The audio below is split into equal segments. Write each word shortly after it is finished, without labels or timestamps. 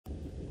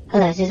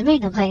Hello, this is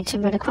Marine. I'm playing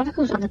Tomb Raider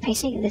Chronicles on the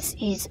PC. This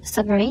is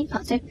Submarine,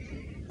 part 2.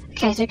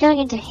 Okay, so we're going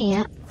into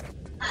here.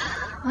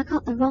 I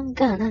got the wrong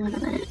gun, hang on a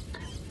minute.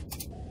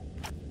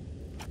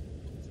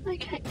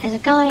 Okay, there's a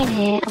guy in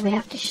here and we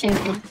have to shoot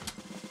him.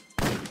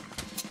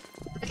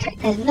 Okay,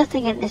 there's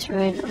nothing in this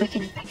room that we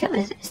can pick up.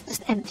 It's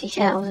just empty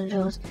shelves and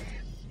drawers.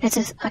 There's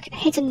a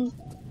hidden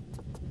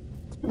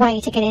way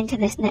to get into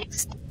this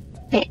next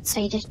bit,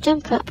 so you just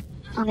jump up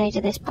on the edge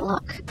of this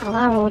block and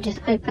Lara will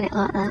just open it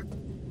like that.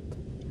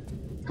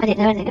 I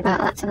didn't know anything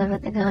about that till I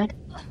read the guide.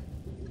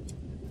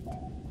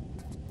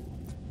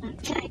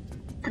 Okay,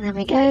 and then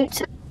we go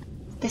to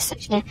this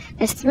section here.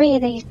 There's 3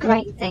 of these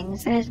great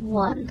things. There's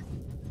 1.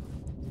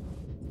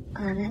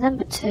 And then there's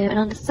number 2. And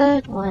on the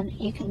 3rd one,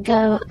 you can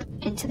go up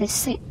into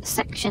this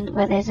section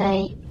where there's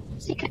a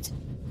secret.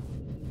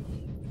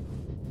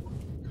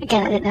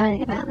 Again, I didn't know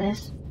anything about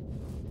this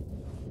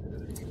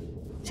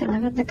till I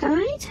read the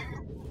guide.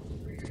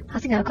 I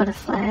think I've got a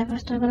flare. Have I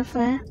still got a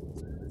flare?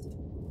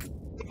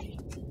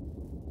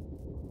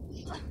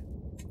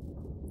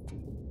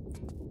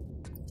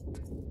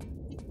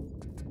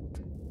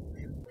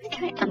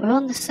 And we're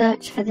on the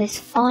search for this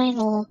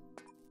final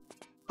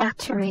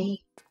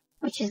battery,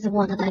 which is the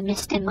one that I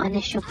missed in my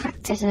initial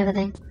practice and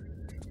everything.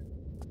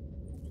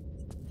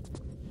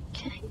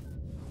 Okay.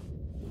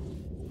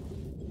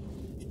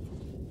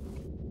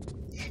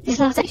 This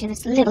last section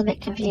is a little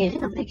bit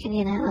confusing. I'm thinking,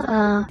 you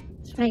know,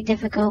 it's very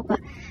difficult, but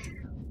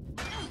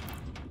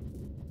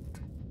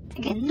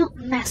again, not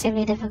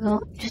massively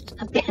difficult, just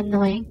a bit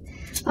annoying.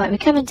 Right, we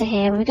come into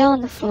here, we go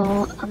on the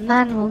floor, a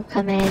man will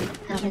come in,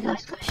 and we've got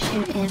to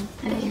shoot him.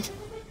 There he is.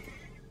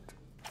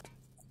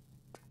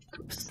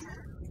 Oops.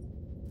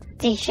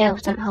 These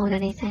shelves don't hold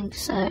anything,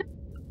 so...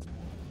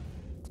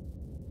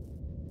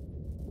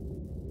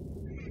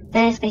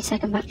 There's the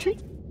second battery.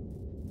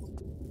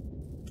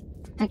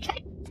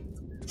 Okay.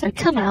 So we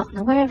come out,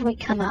 and wherever we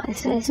come out,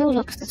 this all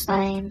looks the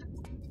same.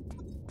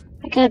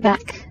 We go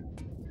back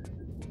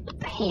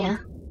up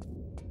here.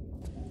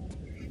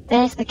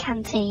 There's the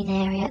canteen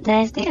area,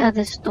 there's the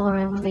other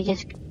storeroom where we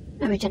just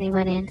originally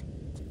went in.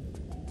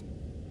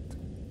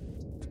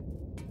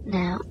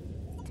 Now,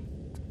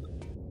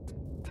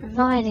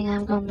 providing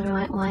I've gone the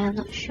right way, I'm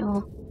not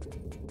sure.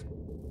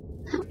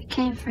 Oh, we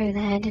came through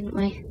there, didn't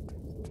we?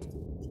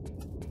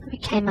 We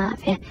came out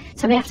of here.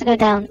 So we have to go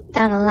down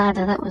a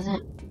ladder, that was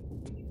it.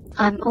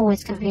 I'm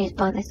always confused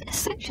by this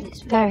section,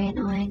 it's very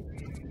annoying.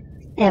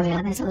 There we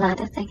are, there's a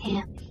ladder thing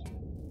here.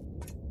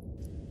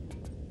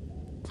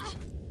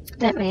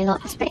 I don't really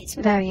like this bit, it's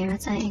very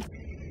irritating.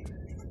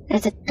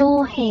 There's a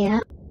door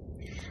here.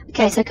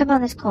 Okay, so come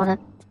on this corner.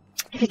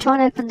 If you try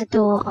and open the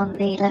door on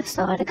the left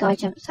side, a guy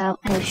jumps out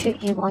and he'll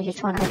shoot you while you're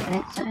trying to open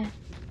it, so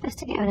best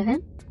to get rid of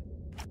him.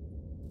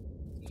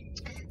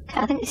 Okay,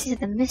 I think this is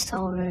the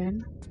missile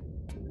room.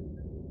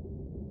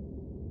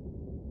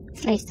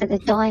 This leads to the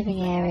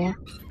diving area.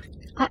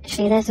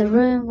 Actually, there's a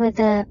room with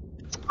a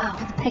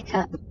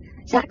pickup.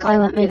 So that guy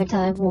won't move until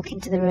I walk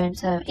into the room,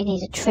 so he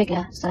needs a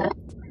trigger, so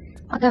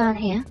I'll go around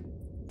here.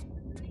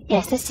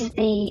 Yes, this is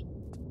the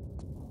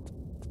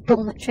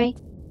dormitory.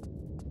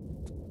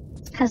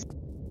 How's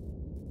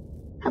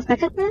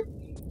back up there?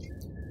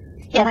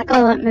 Yeah, that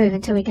guy won't move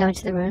until we go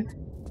into the room.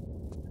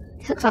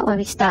 This looks like where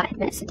we started,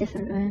 but it's a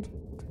different room.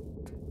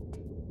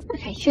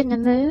 Okay, shouldn't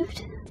have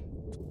moved.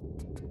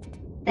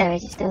 There he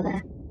is, he's still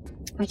there.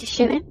 We just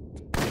shoot him.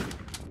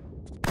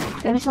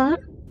 Go miss like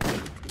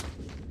that.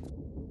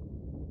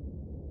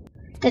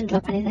 Didn't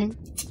drop anything.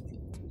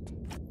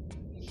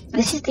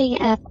 This is the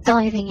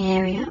diving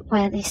area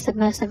where the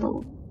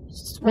submersible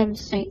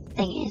swimsuit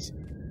thing is.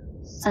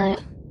 So,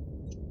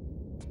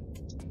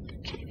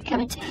 okay, we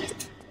come into here.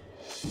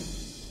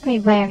 Very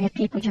wary of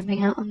people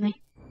jumping out on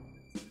me.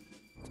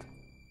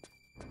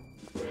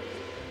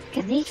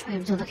 Okay, these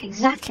rooms all look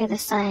exactly the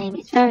same.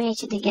 It's very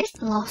easy to get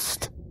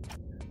lost,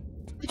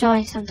 which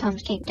I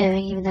sometimes keep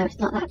doing, even though it's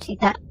not actually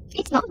that.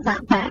 It's not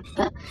that bad,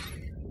 but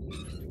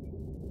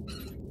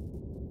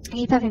I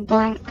keep having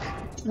blank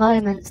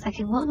moments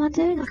thinking, what am I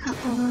doing? I can't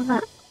follow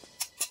that.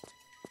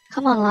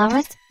 Come on, Lara,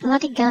 where's the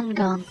bloody gun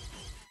gone?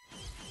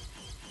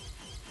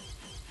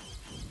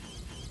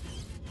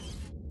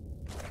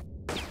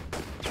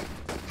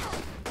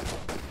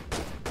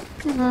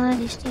 Come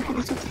on, you stupid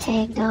little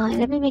pig, die.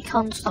 Let me be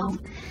console.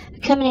 We're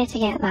coming here to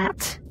get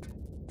that.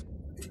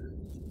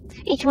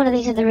 Each one of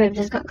these other rooms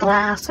has got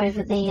glass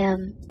over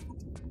the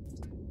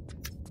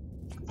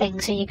thing,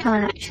 so you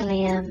can't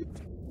actually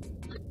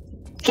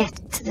get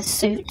to the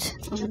suit.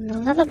 There's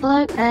another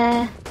bloke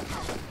there.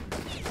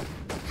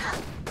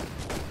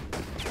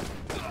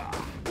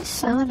 It's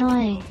so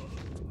annoying.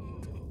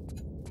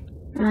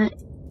 Right.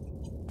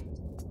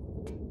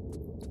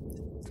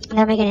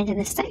 Now we get into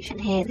this section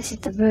here. This is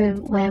the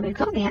room where we've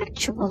got the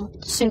actual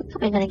suit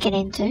that we're going to get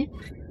into,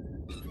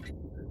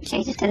 which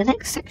leads us to the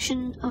next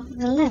section of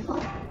the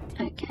level.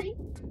 Okay.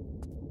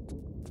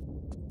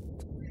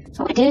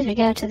 So what we do is we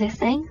go to this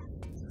thing.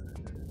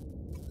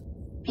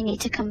 We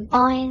need to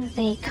combine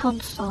the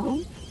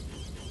console.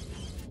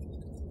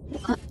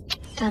 Oh,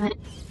 damn it.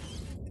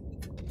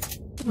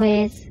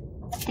 With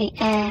the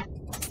air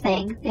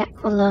thing, the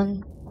aqua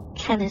lung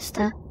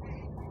canister.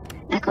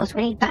 Now of course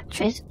we need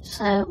batteries,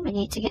 so we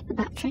need to get the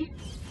battery.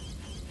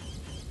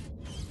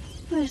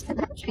 Where's the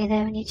battery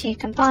there? We need to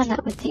combine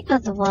that with the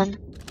other one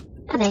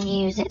and then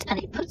use it,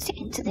 and it puts it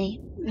into the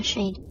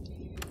machine.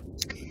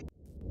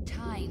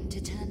 Time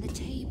to turn the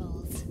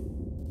tables.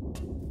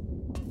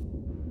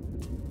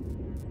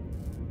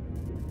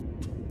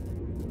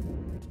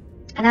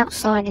 And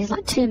outside is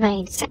like two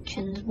main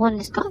sections. One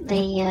has got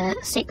the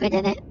secret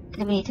in it, and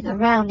then we need to go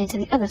round into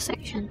the other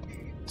section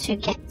to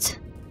get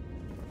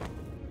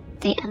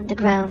the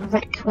underground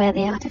wreck where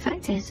the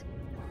artefact is.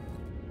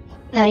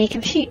 Now you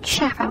can shoot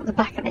chaff out the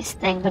back of this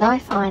thing, but I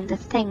find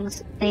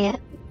the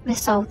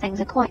missile things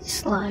are quite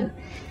slow.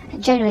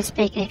 And generally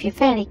speaking, if you're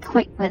fairly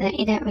quick with it,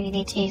 you don't really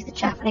need to use the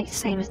chaff. I think it's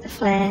the same as the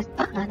flare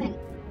button, I think.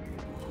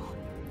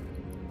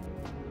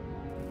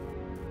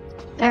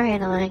 Very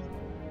annoying.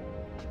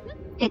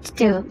 It's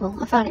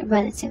doable. I found it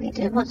relatively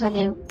doable. Once I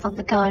knew from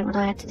the guide what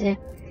I had to do,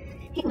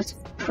 it was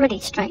pretty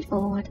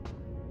straightforward.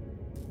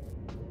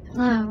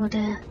 Although I would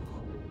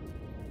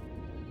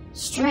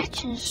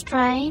stretch and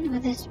strain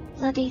with this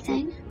bloody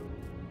thing.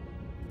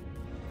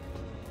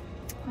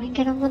 We can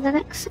get on with the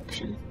next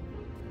section.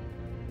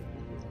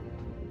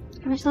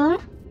 Miss Lara?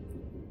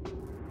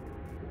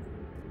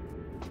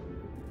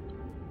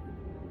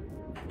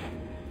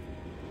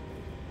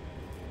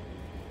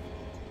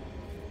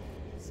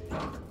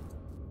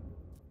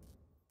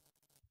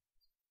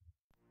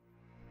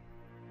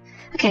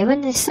 Okay, we're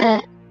in this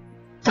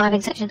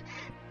diving section.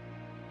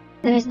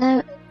 There is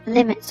no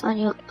limits on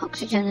your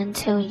oxygen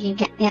until you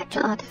get the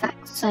actual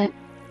artifact, so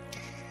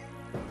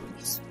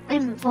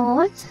swim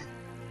forward.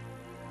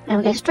 Now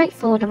we go straight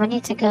forward, and we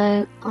need to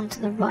go onto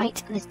the right,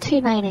 and there's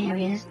two main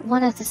areas.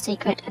 One has the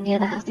secret and the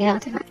other has the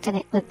artifact in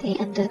it with the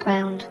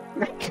underground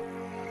wreck.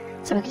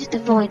 So we can just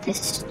avoid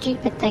this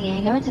stupid thing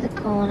here, go into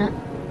the corner,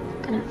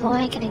 and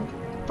avoid getting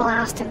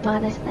blasted by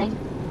this thing.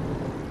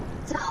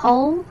 There's a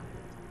hole,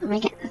 and we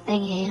get the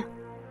thing here.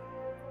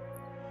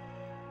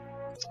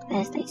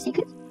 There's the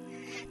secret.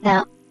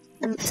 Now,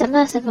 the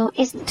submersible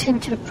isn't too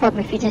much of a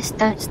problem if you just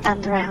don't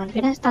stand around. If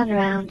you don't stand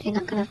around, you're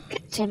not going to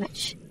get too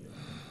much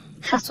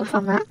hassle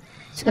from that.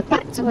 So go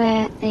back to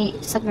where the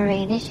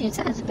submarine is, use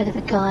that as a bit of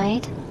a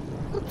guide.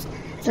 Oops.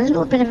 There's a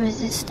little bit of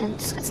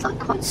resistance, it's like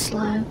quite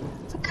slow.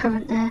 There's a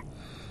current there.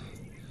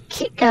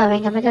 Keep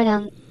going, and we go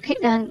down,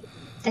 keep going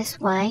this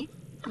way,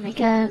 and we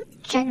go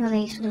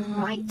generally to the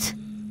right.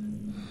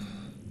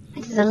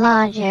 This is a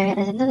large area,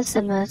 there's another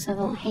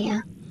submersible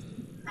here,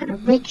 and a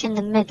ridge in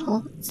the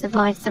middle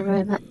divides the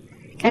room up.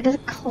 Go to the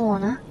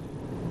corner.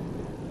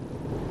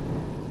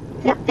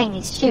 That thing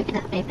is shooting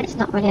at me, but it's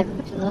not really having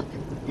much look.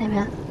 There we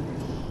are.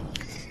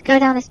 Go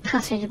down this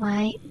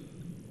passageway,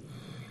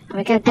 and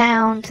we go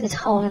down to this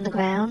hole in the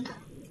ground.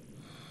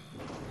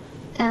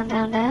 Down,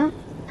 down, down.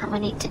 And we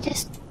need to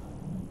just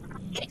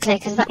get clear,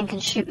 because that thing can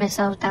shoot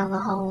missiles down the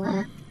hole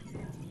there.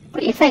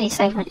 But you're fairly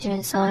safe once you're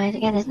inside.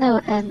 Again, there's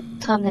no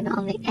time limit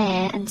on the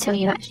air until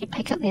you actually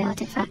pick up the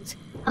artifact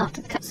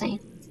after the cutscene.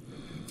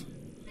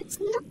 It's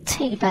not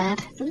too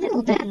bad. It's a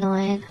little bit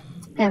annoying.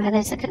 There,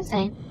 there's the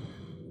cutscene.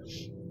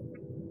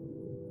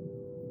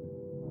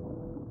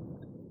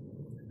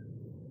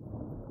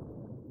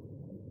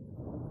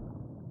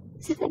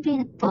 As if they'd be in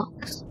a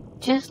box,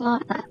 just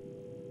like that.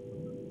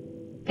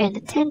 Being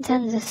the 10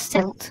 tons of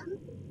silt,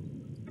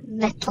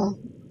 metal,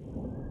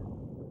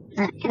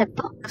 in a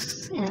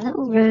box, in a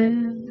little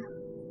room,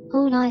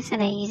 all nice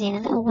and easy, in a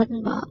little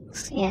wooden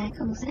box. Yeah, of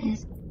course it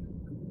is.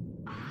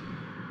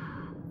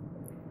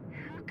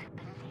 Who could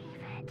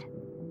believe it?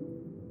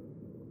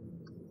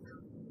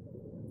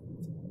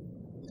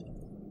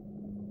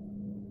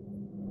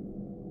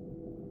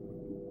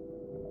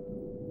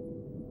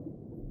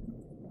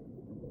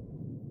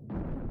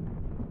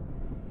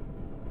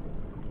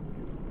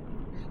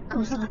 Of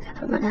course, I like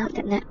how it run out,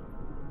 didn't it?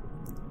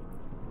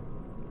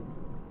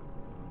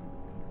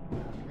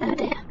 Oh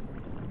dear.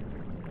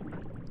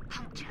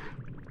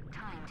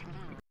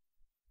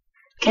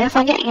 Okay, if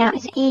I'm getting out,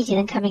 it's easier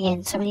than coming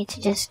in, so we need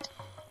to just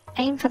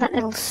aim for that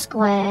little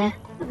square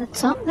at the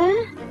top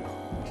there.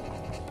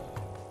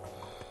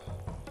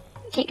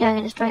 Keep going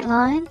in a straight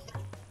line.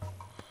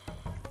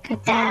 Go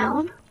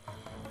down.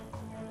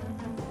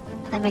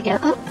 Then we go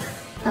up,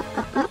 up,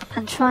 up, up,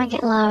 and try and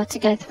get Lara to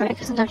go through it,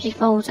 because sometimes she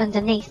falls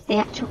underneath the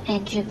actual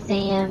edge of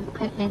the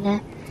opening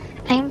there.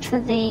 Aim for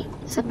the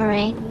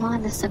submarine,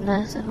 mind the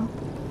submersible.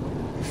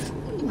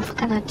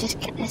 Can I just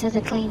get this as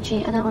a clean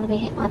sheet? I don't want to be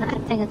hit by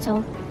that thing at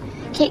all.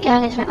 Keep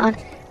going straight on,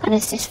 and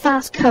there's this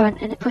fast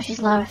current, and it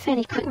pushes Lara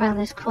fairly quick around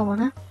this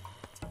corner.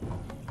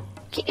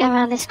 Keep going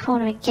around this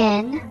corner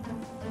again,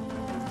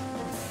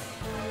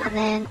 and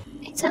then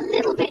it's a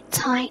little bit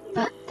tight,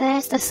 but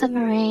there's the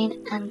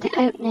submarine, and the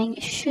opening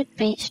should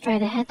be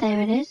straight ahead.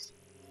 There it is.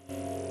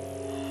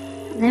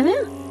 And there we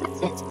are.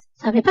 That's it. So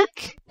I'll be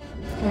back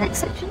in the next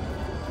section.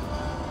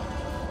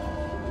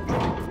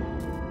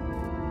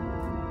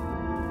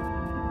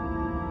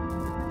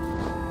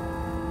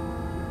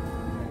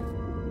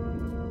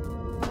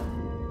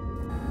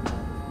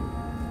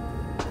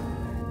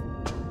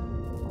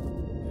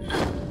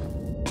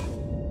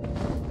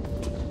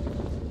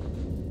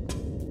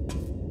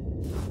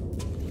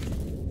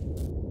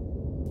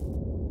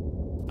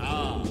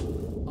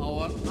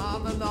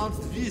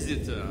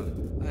 visitor.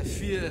 I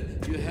fear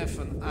you have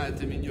an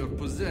item in your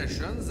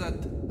possession that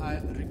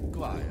I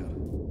require.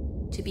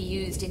 To be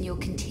used in your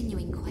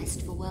continuing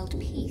quest for world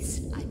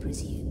peace, I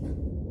presume.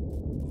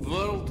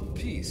 World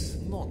peace,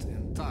 not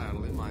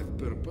entirely my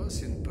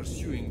purpose in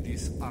pursuing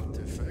this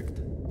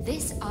artifact.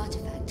 This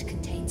artifact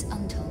contains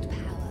untold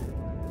power.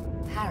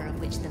 Power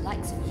of which the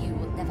likes of you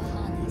will never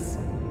harness.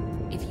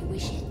 If you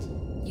wish it,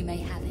 you may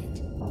have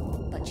it,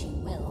 but you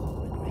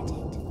will regret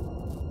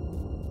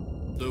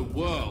it. The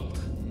world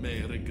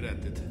may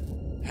regret it.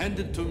 Hand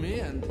it to me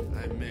and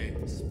I may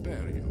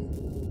spare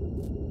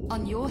you.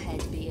 On your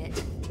head be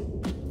it.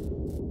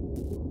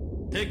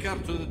 Take her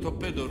to the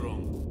torpedo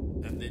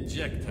room and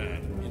eject her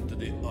into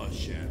the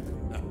ocean.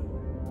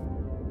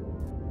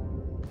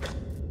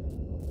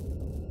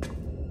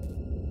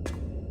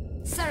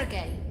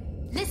 Sergei,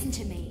 listen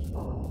to me.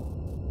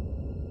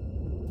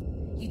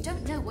 You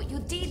don't know what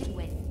you're dealing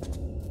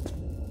with.